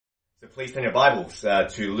So please turn your Bibles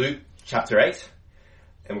to Luke chapter 8,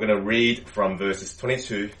 and we're going to read from verses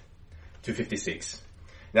 22 to 56.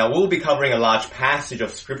 Now we'll be covering a large passage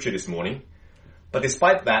of scripture this morning, but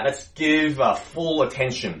despite that, let's give full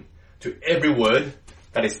attention to every word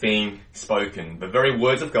that is being spoken, the very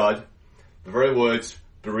words of God, the very words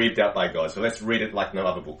breathed out by God. So let's read it like no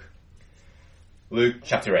other book. Luke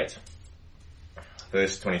chapter 8,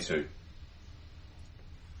 verse 22.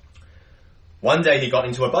 One day he got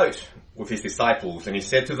into a boat with his disciples, and he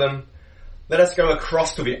said to them, "Let us go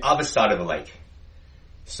across to the other side of the lake."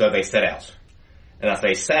 So they set out, and as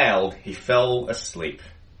they sailed, he fell asleep.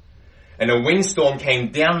 And a windstorm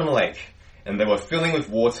came down on the lake, and they were filling with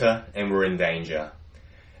water and were in danger.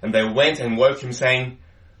 And they went and woke him, saying,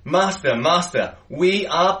 "Master, Master, we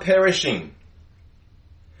are perishing."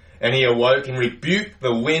 And he awoke and rebuked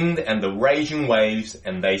the wind and the raging waves,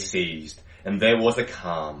 and they ceased, and there was a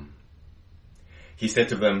calm. He said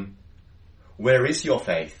to them, "Where is your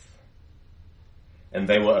faith?" And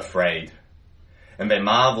they were afraid. And they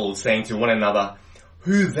marveled, saying to one another,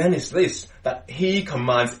 "Who then is this, that he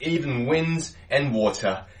commands even winds and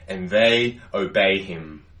water, and they obey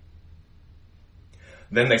him?"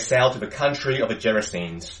 Then they sailed to the country of the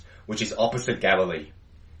Gerasenes, which is opposite Galilee.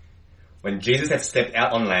 When Jesus had stepped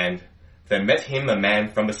out on land, there met him a man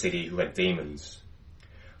from the city who had demons.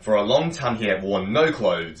 For a long time he had worn no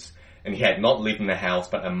clothes, and he had not lived in the house,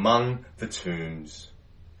 but among the tombs.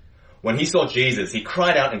 When he saw Jesus, he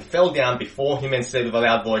cried out and fell down before him and said with a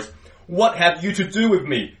loud voice, "What have you to do with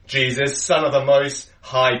me, Jesus, Son of the Most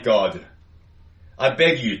High God? I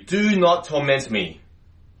beg you, do not torment me."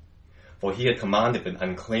 For he had commanded an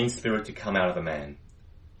unclean spirit to come out of the man.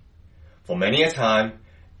 For many a time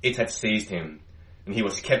it had seized him, and he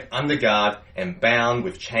was kept under guard and bound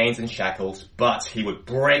with chains and shackles, but he would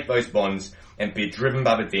break those bonds and be driven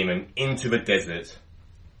by the demon into the desert.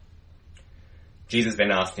 Jesus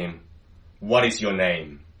then asked him, "What is your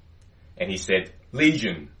name?" And he said,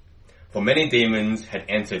 "Legion," for many demons had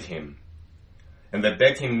entered him. And they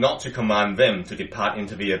begged him not to command them to depart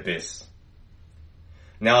into the abyss.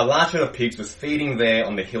 Now a large herd of pigs was feeding there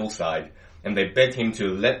on the hillside, and they begged him to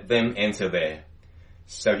let them enter there.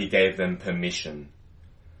 So he gave them permission.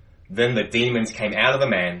 Then the demons came out of the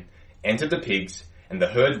man, entered the pigs, and the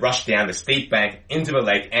herd rushed down the steep bank into the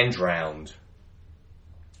lake and drowned.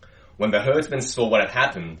 When the herdsmen saw what had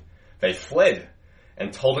happened, they fled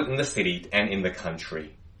and told it in the city and in the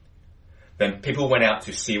country. Then people went out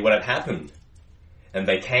to see what had happened, and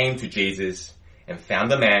they came to Jesus and found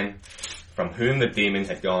the man from whom the demons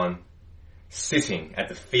had gone, sitting at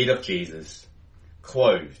the feet of Jesus,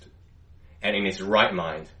 clothed and in his right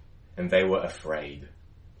mind, and they were afraid.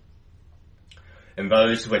 And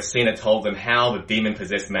those who had seen it told them how the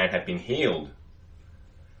demon-possessed man had been healed.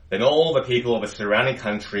 Then all the people of the surrounding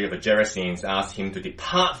country of the Gerasenes asked him to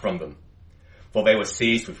depart from them, for they were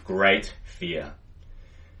seized with great fear.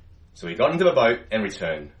 So he got into the boat and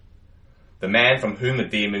returned. The man from whom the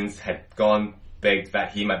demons had gone begged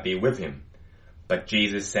that he might be with him, but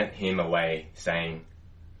Jesus sent him away, saying,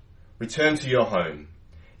 "Return to your home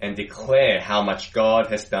and declare how much God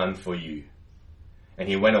has done for you." And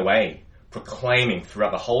he went away, proclaiming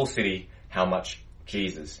throughout the whole city how much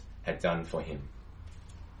Jesus had done for him.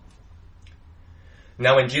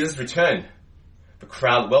 Now when Jesus returned, the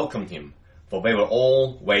crowd welcomed him, for they were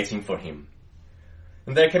all waiting for him.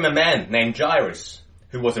 And there came a man named Jairus,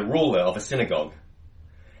 who was a ruler of a synagogue.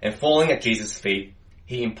 And falling at Jesus' feet,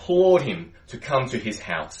 he implored him to come to his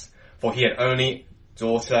house, for he had only a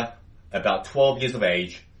daughter about 12 years of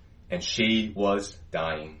age, and she was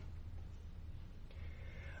dying.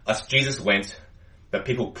 As Jesus went, the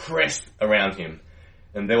people pressed around him,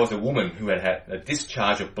 and there was a woman who had had a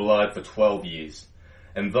discharge of blood for 12 years.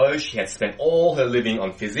 And though she had spent all her living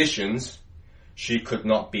on physicians, she could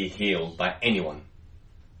not be healed by anyone.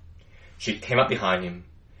 She came up behind him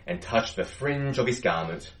and touched the fringe of his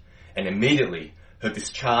garment, and immediately her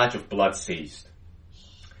discharge of blood ceased.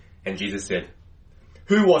 And Jesus said,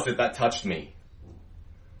 "Who was it that touched me?"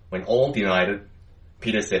 When all denied it,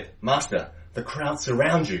 Peter said, "Master, the crowd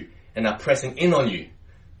surround you and are pressing in on you."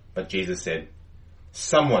 But Jesus said,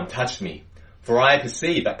 "Someone touched me, for I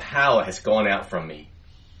perceive that power has gone out from me."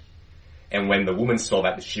 And when the woman saw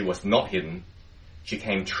that she was not hidden, she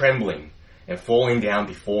came trembling and falling down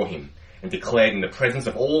before him, and declared in the presence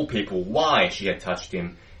of all people why she had touched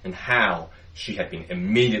him and how she had been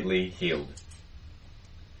immediately healed.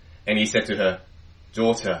 And he said to her,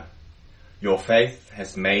 "Daughter, your faith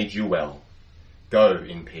has made you well. Go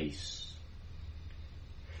in peace."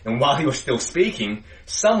 And while he was still speaking,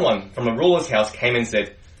 someone from the ruler's house came and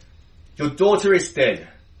said, "Your daughter is dead.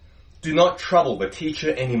 Do not trouble the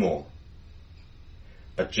teacher anymore."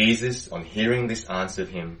 But Jesus, on hearing this, answered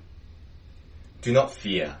him, "Do not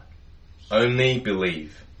fear, only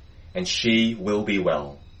believe, and she will be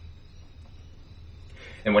well."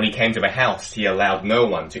 And when he came to the house, he allowed no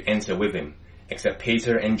one to enter with him, except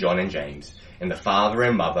Peter and John and James, and the father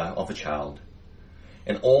and mother of the child.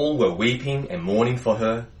 And all were weeping and mourning for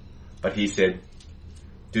her, but he said,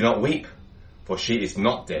 "Do not weep, for she is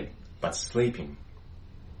not dead, but sleeping."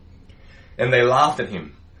 And they laughed at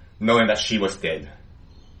him, knowing that she was dead.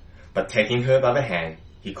 But taking her by the hand,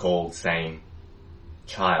 he called, saying,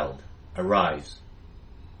 "Child, arise."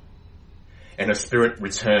 And her spirit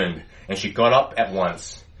returned, and she got up at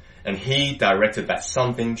once, and he directed that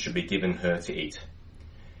something should be given her to eat.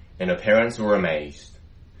 And her parents were amazed,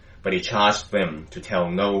 but he charged them to tell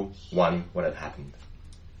no one what had happened.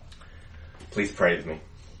 Please pray with me.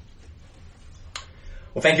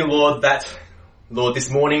 Well, thank you, Lord, Lord, this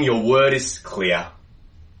morning your word is clear.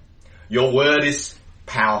 Your word is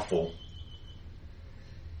powerful.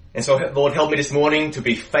 And so, Lord, help me this morning to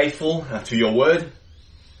be faithful to your word,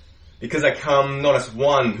 because I come not as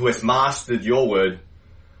one who has mastered your word,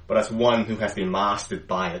 but as one who has been mastered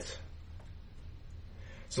by it.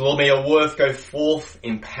 So, Lord, may your word go forth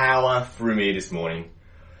in power through me this morning,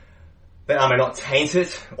 that I may not taint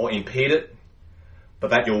it or impede it, but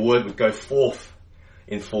that your word would go forth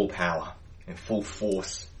in full power and full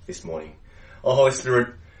force this morning. Oh, Holy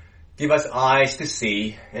Spirit, give us eyes to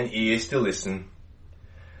see and ears to listen.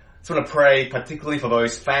 I just want to pray particularly for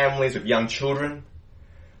those families with young children,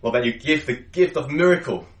 Lord, that you give the gift of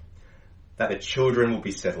miracle, that the children will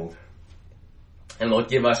be settled. And Lord,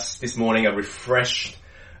 give us this morning a refreshed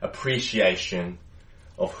appreciation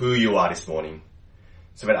of who you are this morning,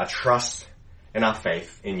 so that our trust and our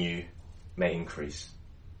faith in you may increase.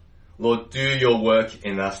 Lord, do your work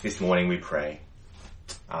in us this morning, we pray.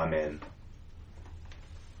 Amen.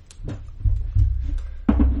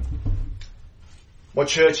 Well,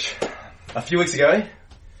 church, a few weeks ago,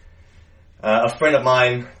 a friend of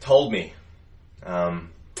mine told me that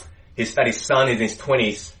his son in his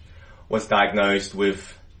 20s was diagnosed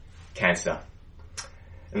with cancer.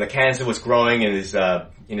 And the cancer was growing in his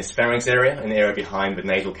pharynx area, an area behind the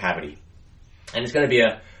nasal cavity. And it's going to be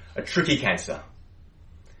a tricky cancer.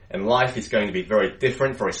 And life is going to be very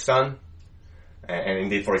different for his son, and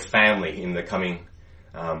indeed for his family in the coming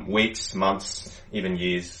weeks, months, even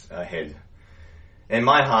years ahead. And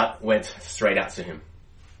my heart went straight out to him.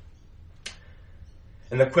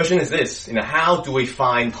 And the question is this, how do we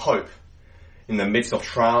find hope in the midst of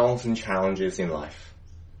trials and challenges in life?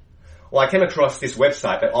 Well, I came across this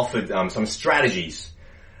website that offered some strategies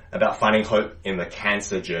about finding hope in the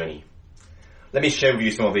cancer journey. Let me share with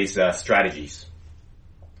you some of these strategies.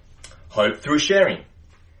 Hope through sharing.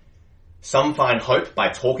 Some find hope by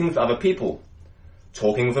talking with other people,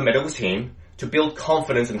 talking with a medical team to build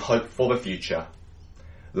confidence and hope for the future.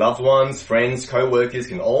 Loved ones, friends, co-workers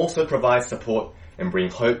can also provide support and bring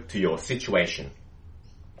hope to your situation.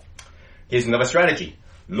 Here's another strategy.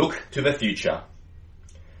 Look to the future.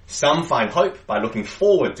 Some find hope by looking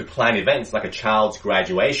forward to planned events like a child's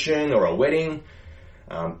graduation or a wedding,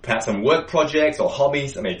 perhaps some work projects or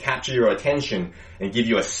hobbies that may capture your attention and give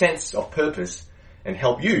you a sense of purpose and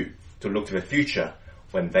help you to look to the future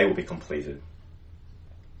when they will be completed.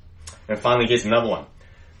 And finally, here's another one.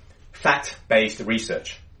 Fact-based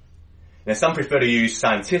research. Now, some prefer to use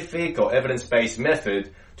scientific or evidence-based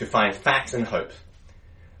method to find facts and hope.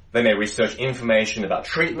 They may research information about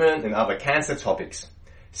treatment and other cancer topics,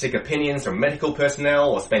 seek opinions from medical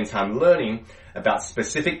personnel, or spend time learning about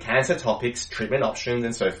specific cancer topics, treatment options,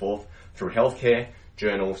 and so forth through healthcare,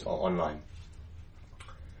 journals, or online.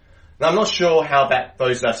 Now, I'm not sure how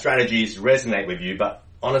those strategies resonate with you, but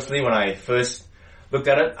honestly, when I first looked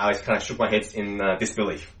at it, I kind of shook my head in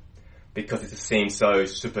disbelief, because it just seems so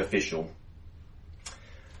superficial.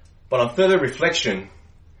 But on further reflection,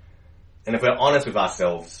 and if we're honest with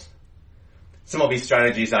ourselves, some of these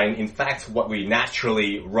strategies are in fact what we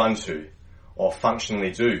naturally run to or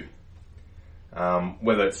functionally do.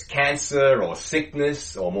 Whether it's cancer or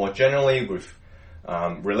sickness, or more generally with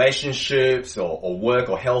relationships or work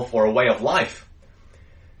or health or a way of life.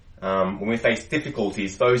 When we face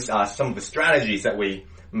difficulties, those are some of the strategies that we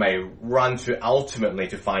may run to ultimately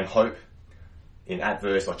to find hope in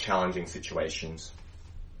adverse or challenging situations.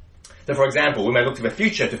 So for example, we may look to the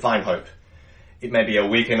future to find hope. It may be a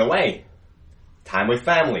weekend away, time with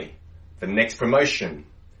family, the next promotion,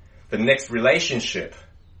 the next relationship,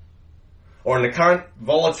 or in the current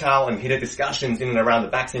volatile and heated discussions in and around the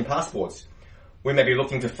vaccine passports, we may be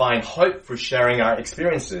looking to find hope through sharing our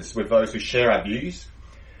experiences with those who share our views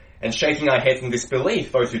and shaking our heads in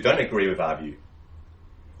disbelief, those who don't agree with our view.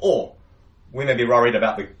 Or we may be worried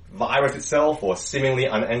about the virus itself or seemingly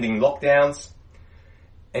unending lockdowns,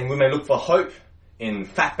 and we may look for hope in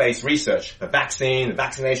fact-based research, the vaccine, the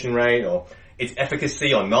vaccination rate, or its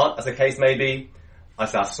efficacy or not, as the case may be,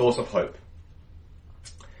 as our source of hope.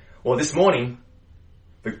 Well, this morning,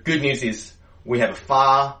 the good news is we have a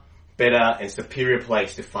far better and superior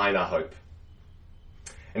place to find our hope.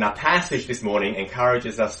 And our passage this morning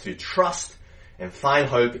encourages us to trust and find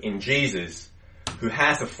hope in Jesus, who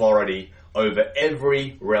has authority over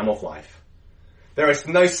every realm of life. There is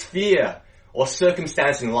no sphere or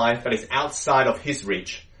circumstance in life that is outside of his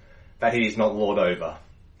reach that he is not Lord over.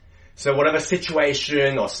 So whatever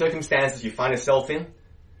situation or circumstances you find yourself in,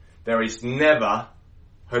 there is never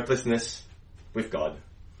hopelessness with God.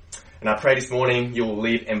 And I pray this morning you will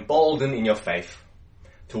leave emboldened in your faith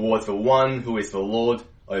towards the one who is the Lord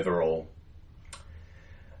over all.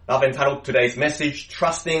 I've entitled today's message,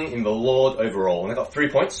 Trusting in the Lord Over All. And I've got 3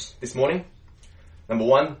 points this morning. Number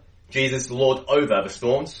 1, Jesus, Lord over the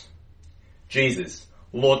storms. Jesus,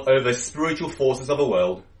 Lord over spiritual forces of the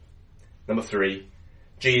world. Number 3,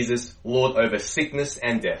 Jesus, Lord over sickness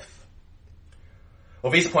and death.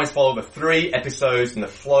 Well, these points follow the 3 episodes in the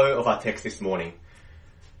flow of our text this morning.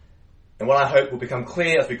 And what I hope will become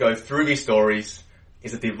clear as we go through these stories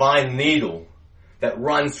is a divine needle that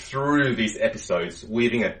runs through these episodes,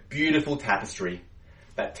 weaving a beautiful tapestry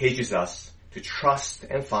that teaches us to trust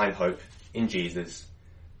and find hope in Jesus,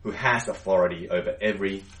 who has authority over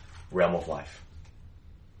every realm of life.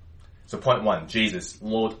 So point 1, Jesus,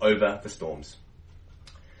 Lord over the storms.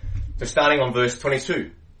 So starting on verse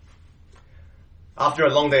 22. After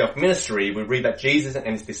a long day of ministry, we read that Jesus and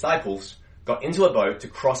his disciples got into a boat to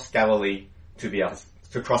cross from Galilee to the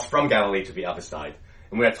other side.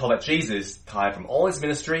 And we are told that Jesus, tired from all his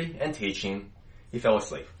ministry and teaching, he fell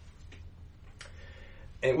asleep.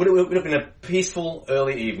 It would have been a peaceful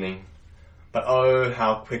early evening, but oh,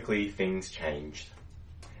 how quickly things changed.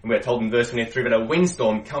 And we are told in verse 23 that a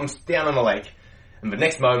windstorm comes down on the lake, and the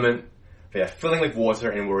next moment, they are filling with water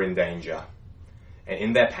and were in danger. And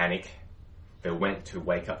in their panic, they went to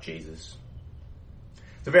wake up Jesus.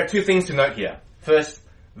 So there are 2 things to note here. First,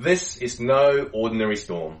 this is no ordinary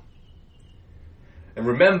storm. And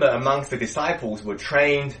remember, amongst the disciples were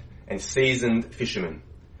trained and seasoned fishermen.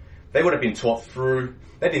 They would have been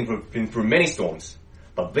they've been through many storms.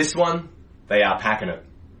 But this one, they are packing it.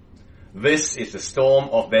 This is the storm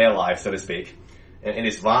of their life, so to speak. And it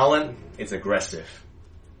is violent, it's aggressive.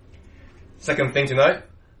 Second thing to note,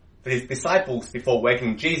 the disciples, before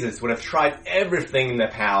waking Jesus, would have tried everything in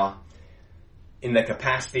their power, in their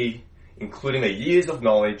capacity, including their years of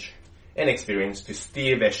knowledge and experience, to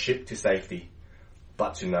steer their ship to safety,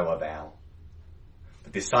 but to no avail. The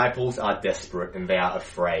disciples are desperate and they are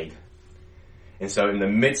afraid. And so in the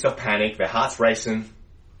midst of panic, their hearts racing,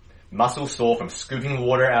 muscles sore from scooping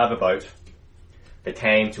water out of the boat, they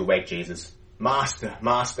came to wake Jesus. Master,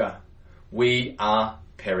 Master, we are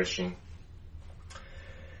perishing.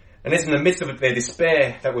 And it's in the midst of their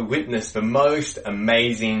despair that we witness the most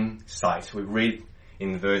amazing sight. We read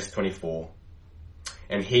in verse 24.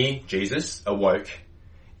 And he, Jesus, awoke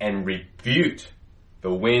and rebuked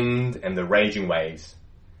the wind and the raging waves,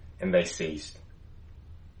 and they ceased.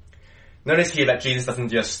 Notice here that Jesus doesn't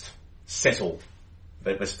just settle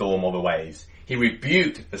the storm or the waves. He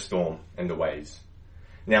rebuked the storm and the waves.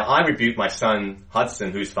 Now, I rebuked my son,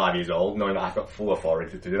 Hudson, who's 5 years old, knowing that I've got full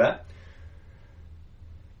authority to do that.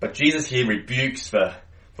 But Jesus here rebukes the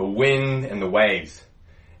wind and the waves.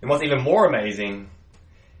 And what's even more amazing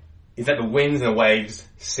is that the winds and the waves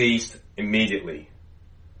ceased immediately.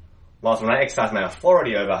 Whilst when I exercise my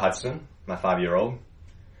authority over Hudson, my 5-year-old,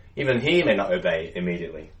 even he may not obey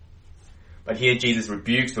immediately. But here Jesus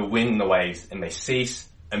rebukes the wind and the waves, and they cease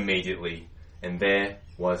immediately, and there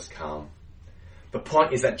was calm. The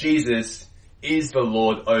point is that Jesus is the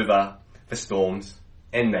Lord over the storms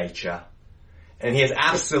and nature, and he has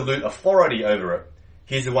absolute authority over it.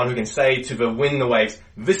 He's the one who can say to the wind and the waves,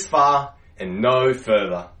 this far and no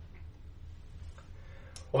further.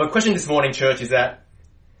 Well, the question this morning, church, is that,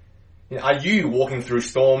 are you walking through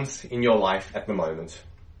storms in your life at the moment?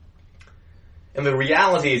 And the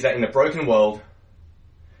reality is that in a broken world,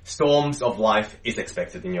 storms of life is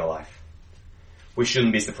expected in your life. We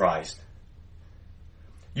shouldn't be surprised.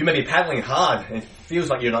 You may be paddling hard and it feels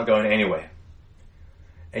like you're not going anywhere.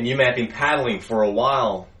 And you may have been paddling for a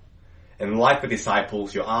while, and like the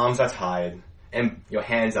disciples, your arms are tired and your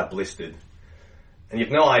hands are blistered. And you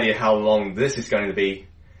have no idea how long this is going to be,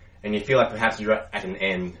 and you feel like perhaps you're at an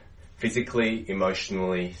end, physically,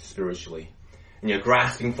 emotionally, spiritually. And you're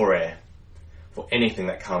grasping for air. for anything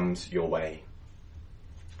that comes your way.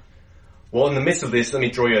 Well, in the midst of this, let me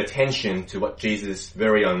draw your attention to what Jesus'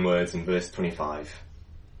 very own words in verse 25.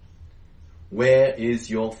 Where is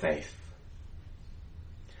your faith?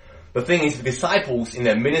 The thing is, the disciples in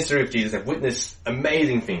their ministry of Jesus have witnessed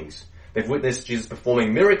amazing things. They've witnessed Jesus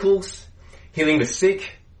performing miracles, healing the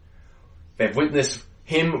sick. They've witnessed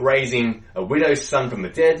him raising a widow's son from the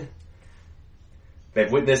dead.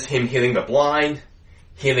 They've witnessed him healing the blind,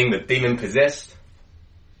 healing the demon-possessed.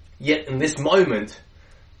 Yet in this moment,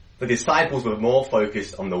 the disciples were more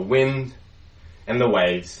focused on the wind and the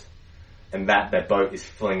waves, and that their boat is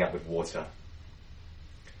filling up with water.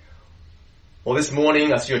 Well, this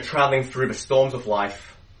morning, as you're traveling through the storms of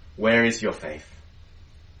life, where is your faith?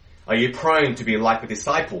 Are you prone to be like the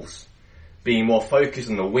disciples, being more focused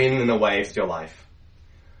on the wind and the waves of your life?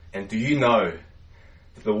 And do you know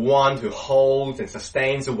that the one who holds and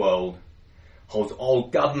sustains the world, holds all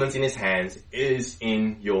governments in his hands, is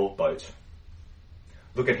in your boat?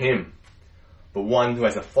 Look at him, the one who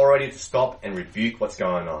has authority to stop and rebuke what's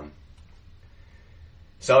going on.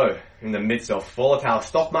 So, in the midst of volatile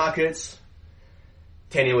stock markets,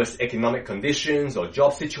 tenuous economic conditions or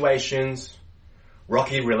job situations,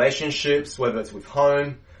 rocky relationships, whether it's with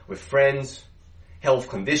home, with friends, health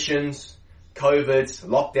conditions, COVIDs,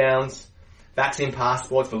 lockdowns, vaccine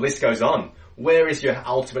passports, the list goes on. Where is your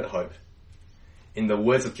ultimate hope? In the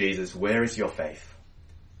words of Jesus, where is your faith?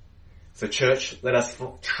 So church, let us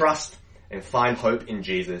trust and find hope in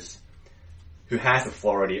Jesus, who has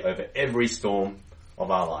authority over every storm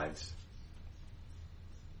of our lives.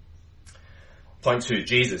 Point 2,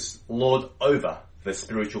 Jesus, Lord over the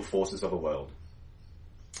spiritual forces of the world.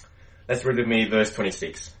 Let's read with me verse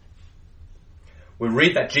 26. We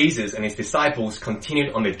read that Jesus and his disciples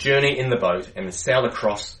continued on the journey in the boat and sailed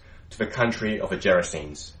across to the country of the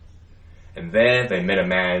Gerasenes. And there they met a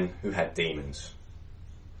man who had demons.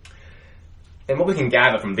 And what we can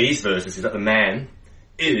gather from these verses is that the man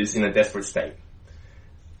is in a desperate state.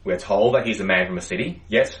 We are told that he's a man from a city,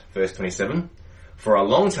 yet, verse 27, for a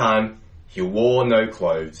long time he wore no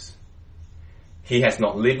clothes. He has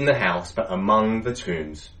not lived in the house, but among the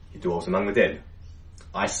tombs. He dwells among the dead,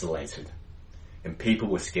 isolated, and people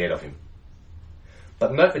were scared of him.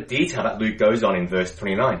 But note the detail that Luke goes on in verse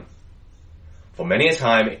 29. For many a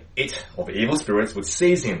time it, or the evil spirits, would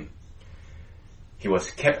seize him. He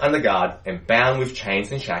was kept under guard and bound with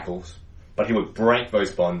chains and shackles, but he would break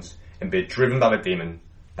those bonds and be driven by the demon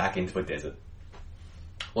back into the desert.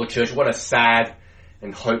 Well, church, what a sad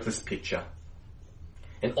and hopeless picture.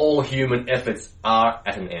 And all human efforts are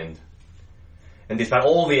at an end. And despite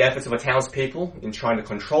all the efforts of the townspeople in trying to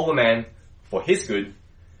control the man for his good,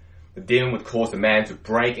 the demon would cause the man to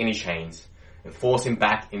break any chains and force him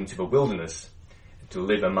back into the wilderness to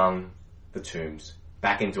live among the tombs,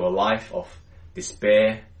 back into a life of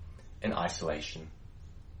despair and isolation.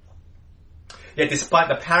 Yet despite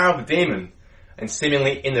the power of the demon and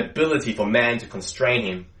seemingly inability for man to constrain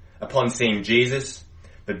him, upon seeing Jesus,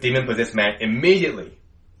 the demon-possessed man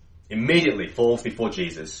immediately falls before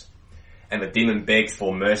Jesus, and the demon begs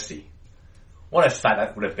for mercy. What a sight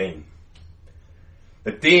that would have been.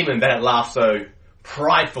 The demon that had laughed so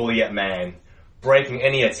pridefully at man, breaking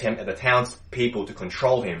any attempt at the townspeople to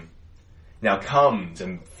control him, now comes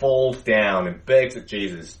and falls down and begs at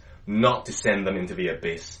Jesus not to send them into the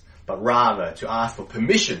abyss, but rather to ask for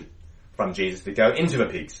permission from Jesus to go into the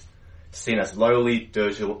pigs, seen as lowly,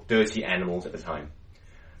 dirty animals at the time.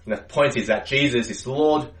 And the point is that Jesus is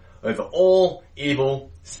Lord over all evil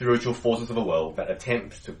spiritual forces of the world that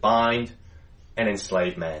attempt to bind and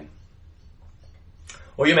enslave man.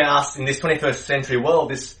 Or you may ask, in this 21st century world,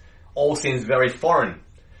 this all seems very foreign.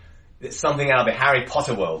 It's something out of the Harry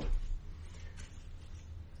Potter world.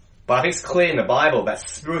 But I think it's clear in the Bible that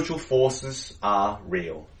spiritual forces are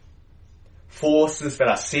real. Forces that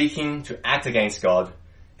are seeking to act against God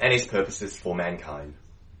and his purposes for mankind.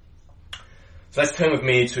 So let's turn with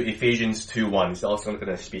me to Ephesians 2:1. It's also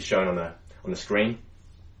going to be shown on the screen.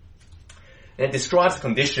 And it describes the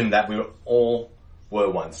condition that we all were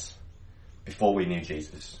once, before we knew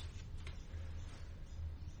Jesus.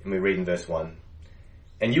 And we read in verse 1.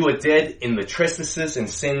 And you were dead in the trespasses and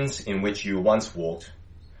sins in which you once walked,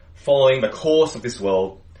 following the course of this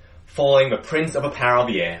world, following the prince of the power of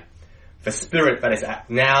the air, the spirit that is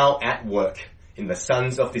now at work in the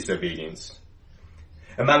sons of disobedience,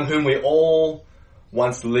 among whom we all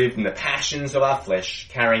once lived in the passions of our flesh,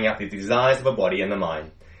 carrying out the desires of the body and the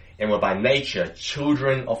mind, and were by nature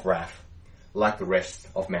children of wrath, like the rest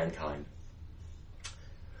of mankind.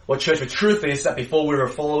 Well, church, the truth is that before we were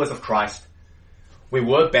followers of Christ, we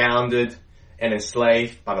were bounded and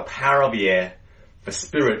enslaved by the power of the air, the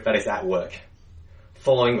spirit that is at work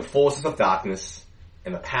following the forces of darkness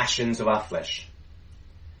and the passions of our flesh.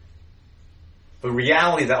 The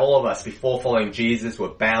reality is that all of us, before following Jesus, were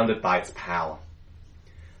bounded by its power.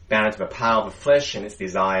 Bound to the power of the flesh and its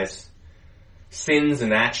desires, sins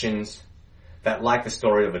and actions that, like the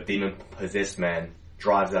story of a demon-possessed man,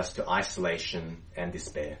 drives us to isolation and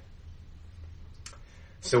despair.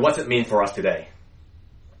 So what's it mean for us today?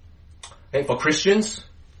 I think for Christians,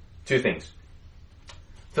 two things.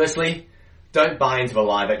 Firstly, don't buy into the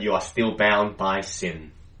lie that you are still bound by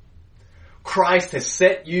sin. Christ has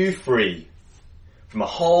set you free from a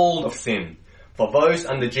hold of sin. For those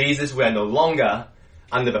under Jesus, we are no longer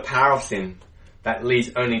under the power of sin that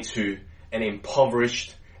leads only to an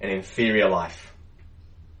impoverished and inferior life.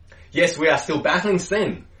 Yes, we are still battling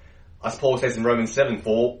sin, as Paul says in Romans 7,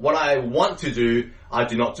 for what I want to do, I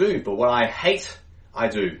do not do, but what I hate, I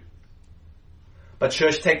do. But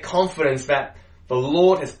church, take confidence that the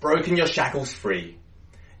Lord has broken your shackles free.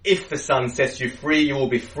 If the Son sets you free, you will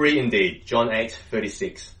be free indeed. John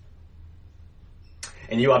 8:36.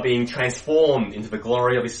 And you are being transformed into the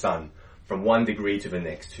glory of His Son from one degree to the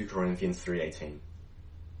next. 2 Corinthians 3:18.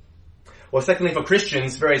 Well, secondly, for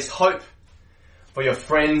Christians, there is hope for your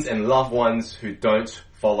friends and loved ones who don't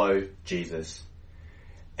follow Jesus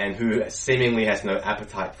and who seemingly has no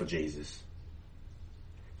appetite for Jesus.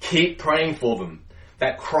 Keep praying for them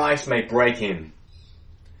that Christ may break in.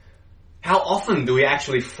 How often do we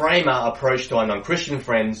actually frame our approach to our non-Christian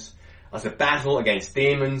friends as a battle against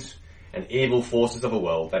demons and evil forces of the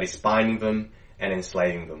world that is binding them and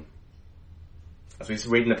enslaving them? As we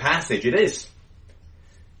read in the passage, it is.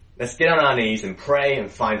 Let's get on our knees and pray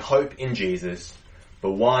and find hope in Jesus,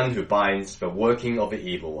 the one who binds the working of the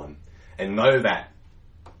evil one, and know that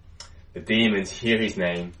the demons hear his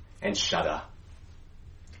name and shudder.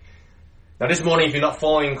 Now this morning, if you're not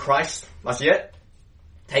following Christ as yet,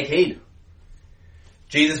 take heed.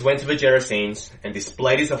 Jesus went to the Gerasenes and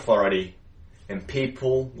displayed his authority, and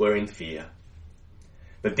people were in fear.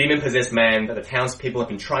 The demon-possessed man that the townspeople have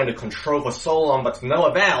been trying to control for so long but to no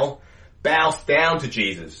avail bows down to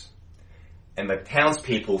Jesus. And the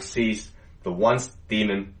townspeople sees the once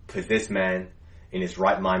demon-possessed man in his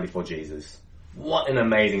right mind before Jesus. What an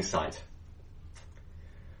amazing sight.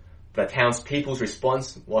 But the townspeople's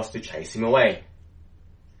response was to chase him away.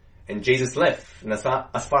 And Jesus left, and as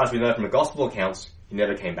far as we know from the gospel accounts, he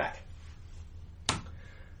never came back.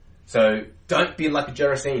 So don't be like the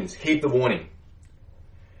Gerasenes. Heed the warning.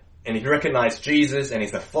 And if you recognize Jesus and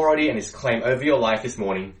his authority and his claim over your life this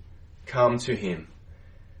morning, come to him.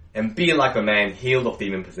 And be like a man healed of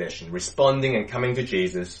demon possession, responding and coming to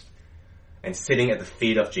Jesus and sitting at the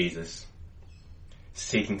feet of Jesus,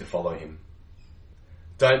 seeking to follow him.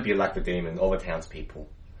 Don't be like the demon or the townspeople.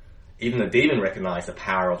 Even the demon recognized the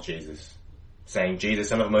power of Jesus, saying, Jesus,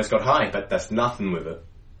 Son of the Most God High, but does nothing with it.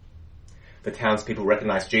 The townspeople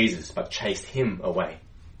recognized Jesus, but chased him away.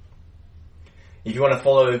 If you want to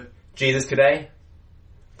follow Jesus today,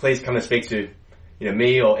 please come and speak to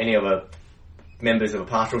me or any of the members of the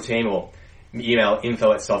pastoral team, or email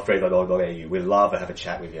info@softgrade.org.au. We'd love to have a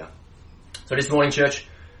chat with you. So this morning, church,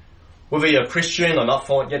 whether you're a Christian or not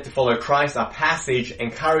yet to follow Christ, our passage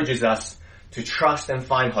encourages us to trust and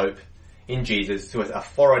find hope in Jesus, who has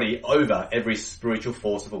authority over every spiritual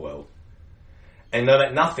force of the world. And know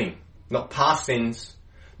that nothing, not past sins,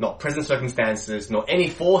 not present circumstances, nor any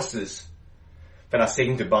forces that are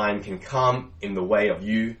seeking to bind can come in the way of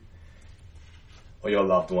you or your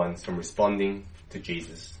loved ones from responding to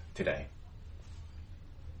Jesus today.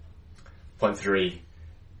 Point 3.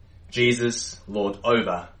 Jesus, Lord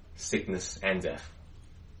over sickness and death.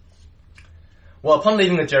 Well, upon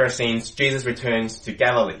leaving the Gerasenes, Jesus returns to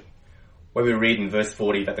Galilee, where we read in verse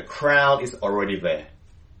 40 that the crowd is already there,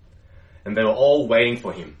 and they were all waiting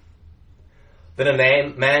for him. Then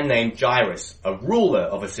a man named Jairus, a ruler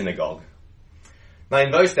of a synagogue. Now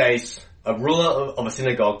in those days, a ruler of a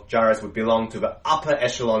synagogue, Jairus, would belong to the upper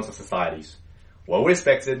echelons of societies, well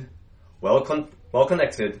respected, well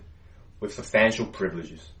connected, with substantial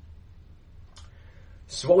privileges.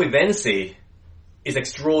 So what we then see is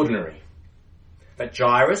extraordinary. That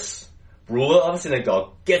Jairus, ruler of a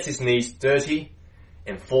synagogue, gets his knees dirty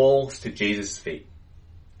and falls to Jesus' feet.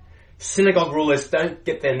 Synagogue rulers don't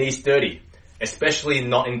get their knees dirty, especially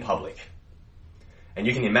not in public. And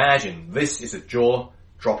you can imagine this is a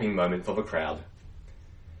jaw-dropping moment for the crowd.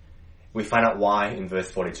 We find out why in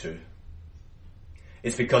verse 42.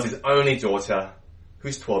 It's because his only daughter,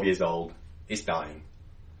 who's 12 years old, is dying.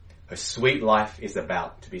 Her sweet life is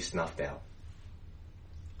about to be snuffed out.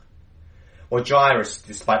 Well, Jairus,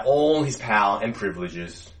 despite all his power and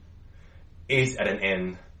privileges, is at an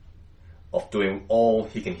end of doing all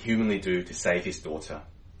he can humanly do to save his daughter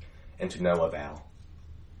and to no avail.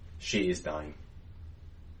 She is dying.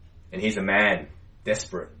 And he's a man,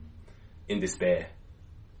 desperate, in despair,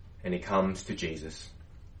 and he comes to Jesus.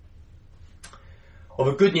 Well,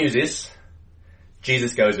 the good news is,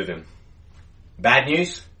 Jesus goes with him. Bad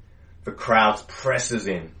news, the crowd presses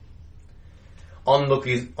in.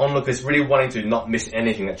 Onlookers really wanting to not miss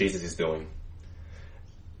anything that Jesus is doing.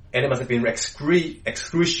 And it must have been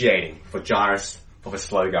excruciating for Jairus for the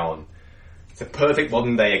slow going. It's a perfect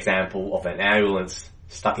modern day example of an ambulance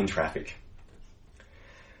stuck in traffic.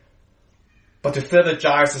 But to further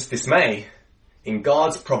Jairus' dismay, in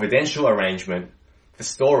God's providential arrangement, the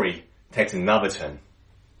story takes another turn.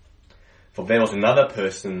 For there was another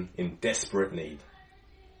person in desperate need.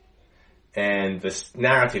 And this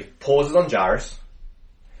narrative pauses on Jairus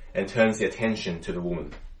and turns the attention to the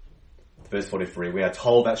woman. Verse 43, we are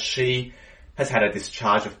told that she has had a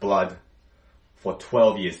discharge of blood for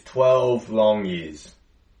 12 years, 12 long years.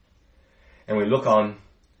 And we look on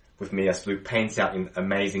with me as Luke paints out in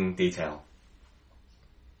amazing detail.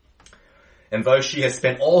 And though she has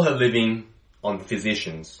spent all her living on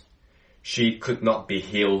physicians, she could not be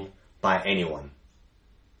healed by anyone.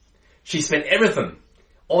 She spent everything,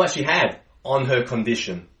 all that she had, on her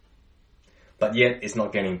condition, but yet it's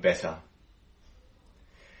not getting better.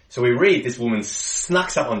 So we read this woman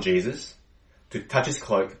snucks up on Jesus to touch his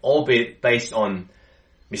cloak, albeit based on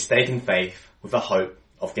mistaken faith with the hope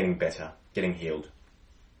of getting better, getting healed.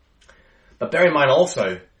 But bear in mind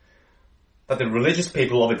also that the religious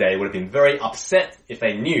people of the day would have been very upset if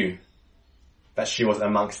they knew that she was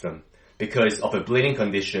amongst them. Because of her bleeding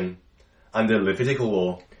condition, under Levitical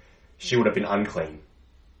law, she would have been unclean.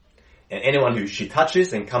 And anyone who she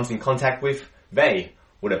touches and comes in contact with, they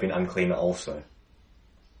would have been unclean also.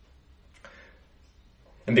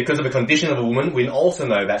 And because of the condition of a woman, we also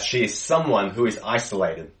know that she is someone who is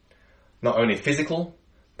isolated, not only physical,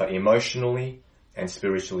 but emotionally and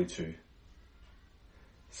spiritually too.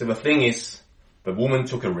 So the thing is, the woman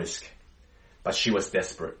took a risk, but she was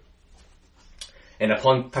desperate. And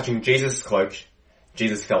upon touching Jesus' cloak,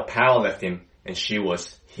 Jesus felt power left him, and she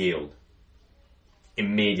was healed.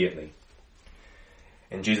 Immediately.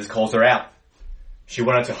 And Jesus calls her out. She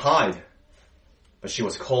wanted to hide, but she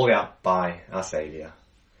was called out by our Saviour.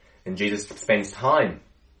 And Jesus spends time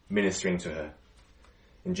ministering to her.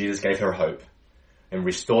 And Jesus gave her hope and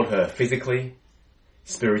restored her physically,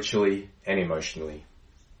 spiritually, and emotionally.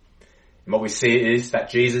 And what we see is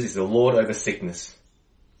that Jesus is the Lord over sickness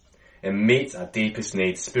and meets our deepest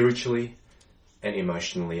needs spiritually and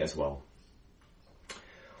emotionally as well.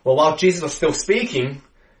 Well, while Jesus was still speaking,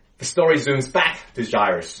 the story zooms back to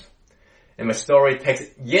Jairus. And the story takes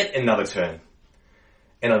yet another turn.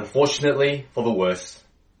 And unfortunately, for the worse.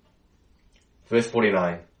 Verse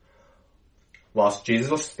 49. Whilst Jesus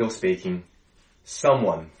was still speaking,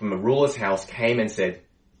 someone from the ruler's house came and said,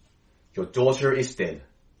 "Your daughter is dead.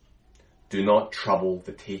 Do not trouble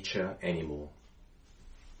the teacher anymore."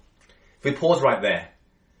 If we pause right there,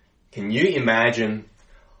 can you imagine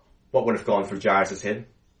what would have gone through Jairus' head?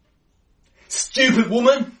 Stupid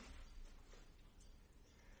woman!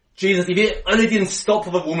 Jesus, if you only didn't stop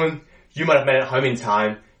for the woman, you might have made it home in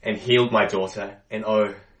time and healed my daughter. And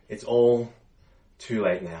oh, it's all too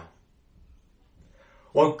late now.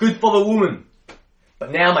 Well, good for the woman.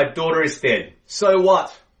 But now my daughter is dead. So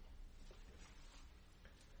what?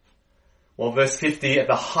 Well, verse 50, at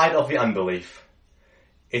the height of the unbelief,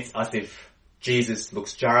 it's as if Jesus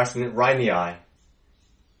looks Jairus right in the eye.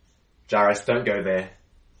 Jairus, don't go there.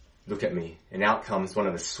 Look at me. And out comes one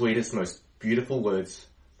of the sweetest, most beautiful words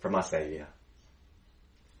from our Saviour.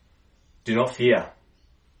 Do not fear.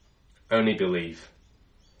 Only believe.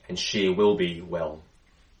 And she will be well.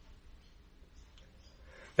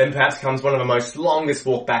 Then perhaps comes one of the most longest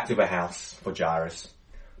walk back to the house for Jairus.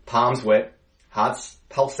 Palms wet, hearts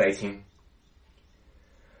pulsating.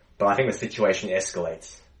 But I think the situation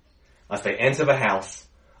escalates. As they enter the house,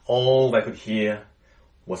 all they could hear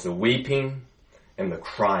was the weeping and the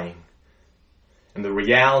crying. And the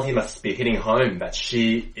reality must be hitting home that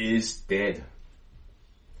she is dead.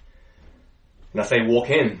 And as they walk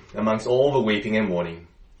in, amongst all the weeping and mourning,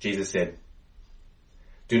 Jesus said,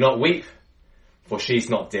 "Do not weep, for she is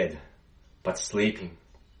not dead, but sleeping."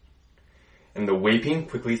 And the weeping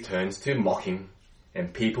quickly turns to mocking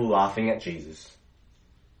and people laughing at Jesus.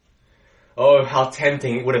 Oh, how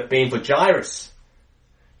tempting it would have been for Jairus.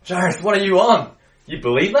 Jairus, what are you on? You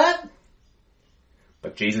believe that?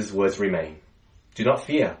 But Jesus' words remain. Do not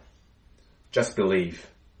fear. Just believe.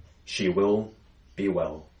 She will be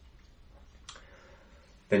well.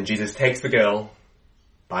 Then Jesus takes the girl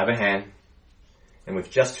by the hand and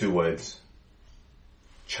with just 2 words,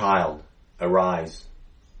 "Child, arise."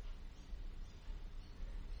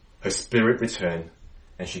 Her spirit returned,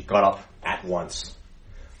 and she got up at once.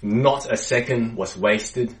 Not a second was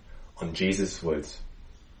wasted on Jesus' words.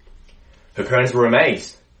 Her parents were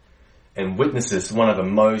amazed and witnesses one of the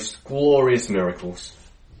most glorious miracles,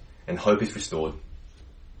 and hope is restored.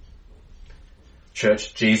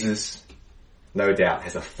 Church, Jesus, no doubt,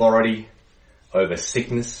 has authority over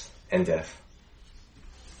sickness and death.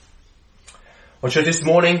 Well, church, this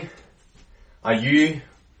morning, are you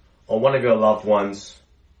or one of your loved ones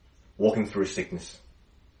walking through sickness?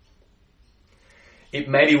 It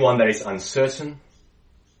may be one that is uncertain,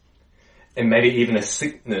 and maybe even a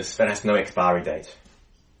sickness that has no expiry date.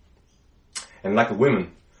 And like a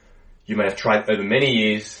woman, you may have tried over many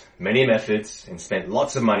years, many methods, and spent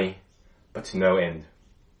lots of money, but to no end.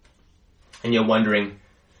 And you're wondering,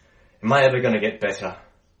 am I ever going to get better?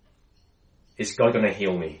 Is God going to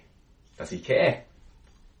heal me? Does he care?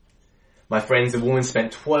 My friends, the woman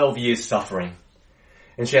spent 12 years suffering,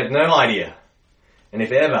 and she had no idea, and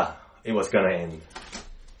if ever, it was going to end.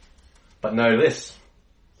 But know this,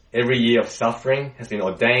 every year of suffering has been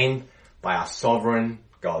ordained by our sovereign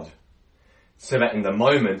God, so that in the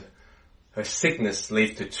moment, her sickness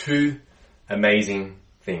leads to 2 amazing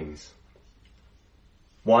things.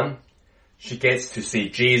 1, she gets to see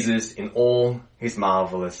Jesus in all his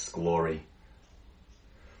marvelous glory.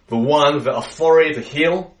 The one with the authority to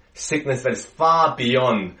heal sickness that is far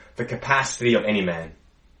beyond the capacity of any man.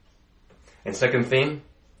 And second thing,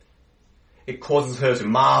 it causes her to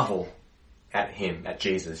marvel at him, at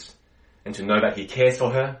Jesus, and to know that he cares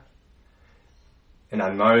for her, an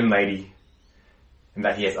unknown lady, and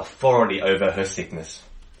that he has authority over her sickness.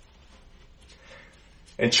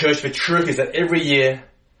 And church, the truth is that every year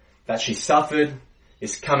that she suffered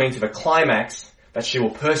is coming to the climax that she will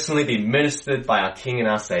personally be ministered by our King and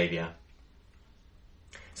our Saviour.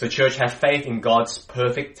 So church, have faith in God's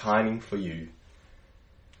perfect timing for you.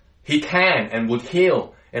 He can and would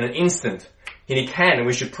heal in an instant. And he can, and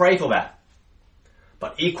we should pray for that.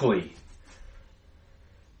 But equally,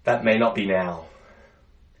 that may not be now.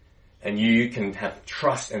 And you can have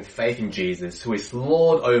trust and faith in Jesus, who is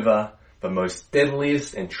Lord over the most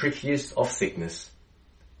deadliest and trickiest of sickness.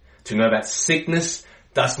 To know that sickness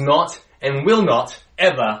does not and will not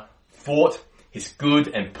ever thwart his good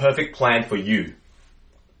and perfect plan for you.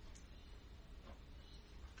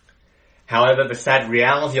 However, the sad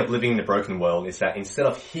reality of living in a broken world is that instead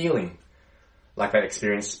of healing like that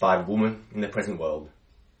experienced by the woman in the present world,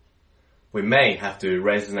 we may have to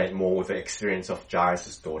resonate more with the experience of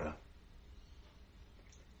Jairus' daughter.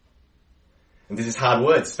 And this is hard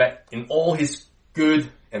words, but in all his good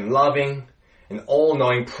and loving and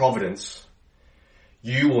all-knowing providence,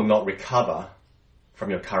 you will not recover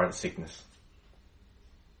from your current sickness.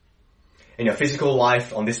 And your physical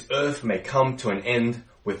life on this earth may come to an end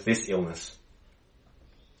with this illness.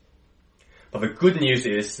 But the good news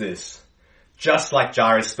is this: just like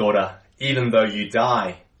Jairus' daughter, even though you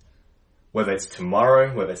die, whether it's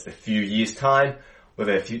tomorrow, whether it's a few years' time,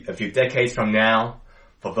 whether a few decades from now,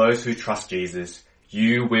 for those who trust Jesus,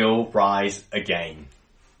 you will rise again.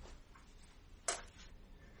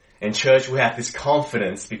 In church, we have this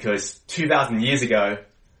confidence because 2,000 years ago,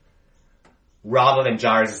 rather than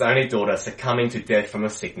Jairus' only daughter succumbing to death from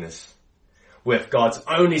a sickness, we have God's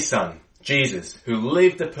only Son, Jesus, who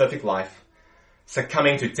lived a perfect life,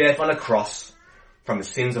 succumbing to death on a cross from the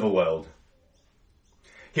sins of the world.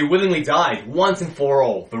 He willingly died once and for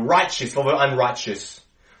all, the righteous for the unrighteous,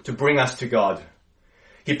 to bring us to God.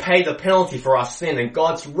 He paid the penalty for our sin, and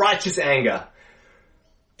God's righteous anger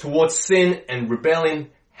towards sin and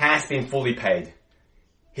rebellion has been fully paid.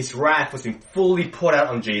 His wrath was fully poured out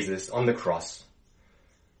on Jesus on the cross,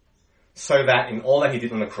 so that in all that he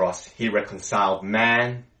did on the cross, he reconciled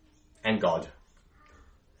man and God.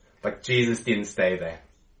 But Jesus didn't stay there.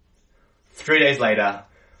 3 days later,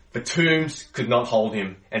 the tombs could not hold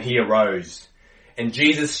him, and he arose. And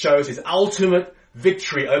Jesus shows his ultimate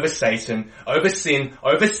victory over Satan, over sin,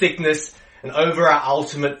 over sickness, and over our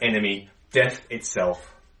ultimate enemy, death itself.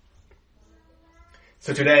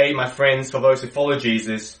 So today, my friends, for those who follow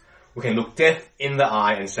Jesus, we can look death in the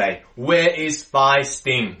eye and say, "Where is thy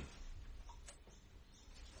sting?"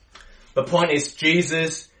 The point is,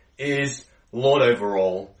 Jesus is Lord over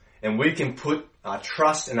all, and we can put our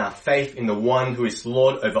trust and our faith in the one who is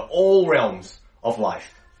Lord over all realms of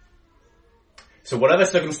life. So whatever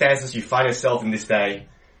circumstances you find yourself in this day,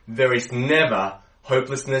 there is never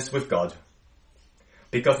hopelessness with God.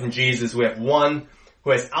 Because in Jesus we have one who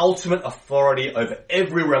has ultimate authority over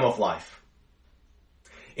every realm of life.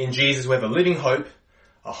 In Jesus we have a living hope,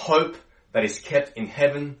 a hope that is kept in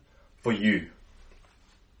heaven for you.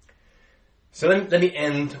 So let me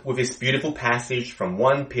end with this beautiful passage from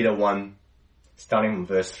 1 Peter 1, starting from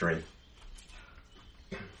verse 3.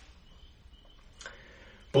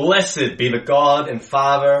 Blessed be the God and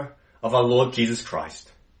Father of our Lord Jesus Christ.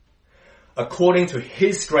 According to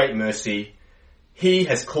his great mercy, he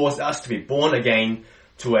has caused us to be born again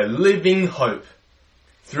to a living hope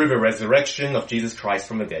through the resurrection of Jesus Christ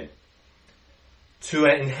from the dead, to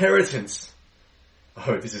an inheritance.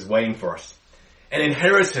 Oh, this is waiting for us. An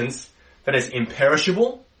inheritance that is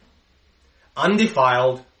imperishable,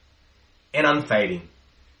 undefiled, and unfading,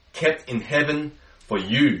 kept in heaven for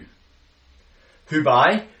you, who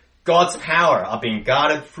by God's power are being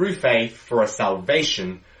guarded through faith for a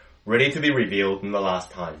salvation ready to be revealed in the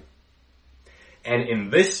last time. And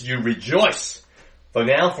in this you rejoice, though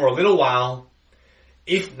now for a little while,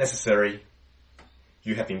 if necessary,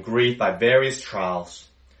 you have been grieved by various trials,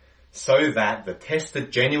 so that the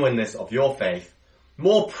tested genuineness of your faith,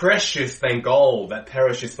 more precious than gold that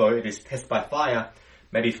perishes though it is tested by fire,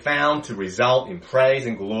 may be found to result in praise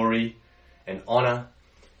and glory and honor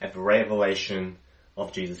at the revelation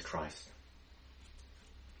of Jesus Christ.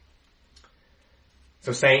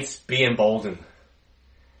 So saints, be emboldened.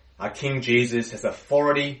 Our King Jesus has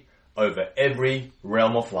authority over every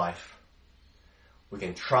realm of life. We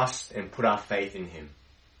can trust and put our faith in him.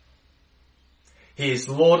 He is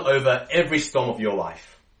Lord over every storm of your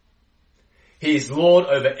life. He is Lord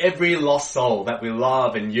over every lost soul that we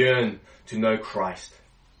love and yearn to know Christ.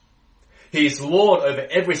 He is Lord over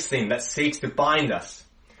every sin that seeks to bind us.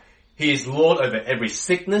 He is Lord over every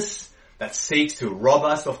sickness that seeks to rob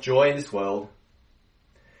us of joy in this world.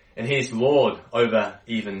 And he is Lord over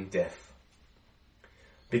even death.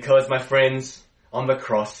 Because, my friends, on the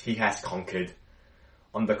cross he has conquered.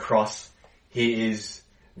 On the cross he is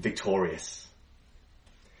victorious.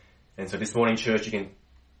 And so this morning, church, you can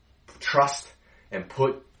trust and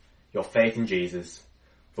put your faith in Jesus,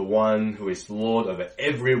 the one who is Lord over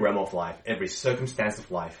every realm of life, every circumstance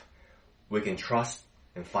of life. We can trust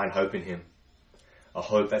and find hope in him. A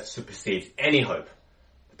hope that supersedes any hope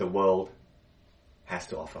that the world has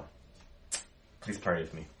to offer. Please pray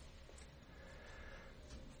with me.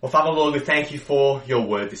 Well, Father, Lord, we thank you for your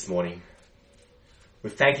word this morning. We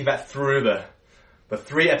thank you that through the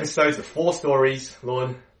 3 episodes, the 4 stories,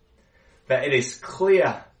 Lord, that it is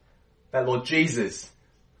clear that, Lord Jesus,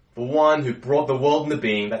 the one who brought the world into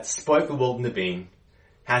being, that spoke the world into being,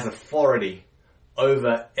 has authority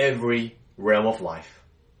over every realm of life.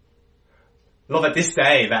 Lord, at this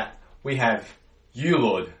day that we have you,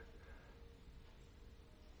 Lord,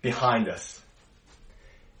 behind us.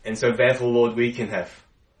 And so therefore, Lord, we can have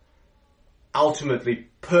ultimately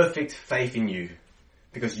perfect faith in you,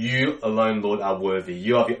 because you alone, Lord, are worthy.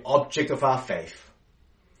 You are the object of our faith,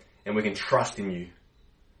 and we can trust in you.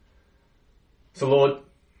 So, Lord,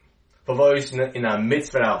 for those in our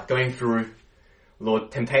midst that are going through,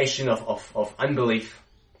 Lord, temptation of unbelief,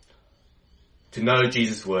 to know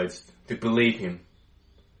Jesus' words, to believe him,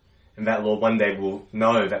 and that, Lord, one day we'll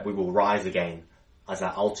know that we will rise again as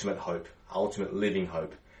our ultimate hope, our ultimate living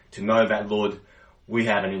hope, to know that, Lord, we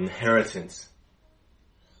have an inheritance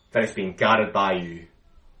that is being guarded by you,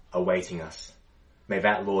 awaiting us. May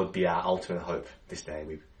that, Lord, be our ultimate hope this day.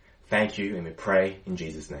 We thank you and we pray in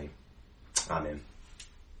Jesus' name. Amen.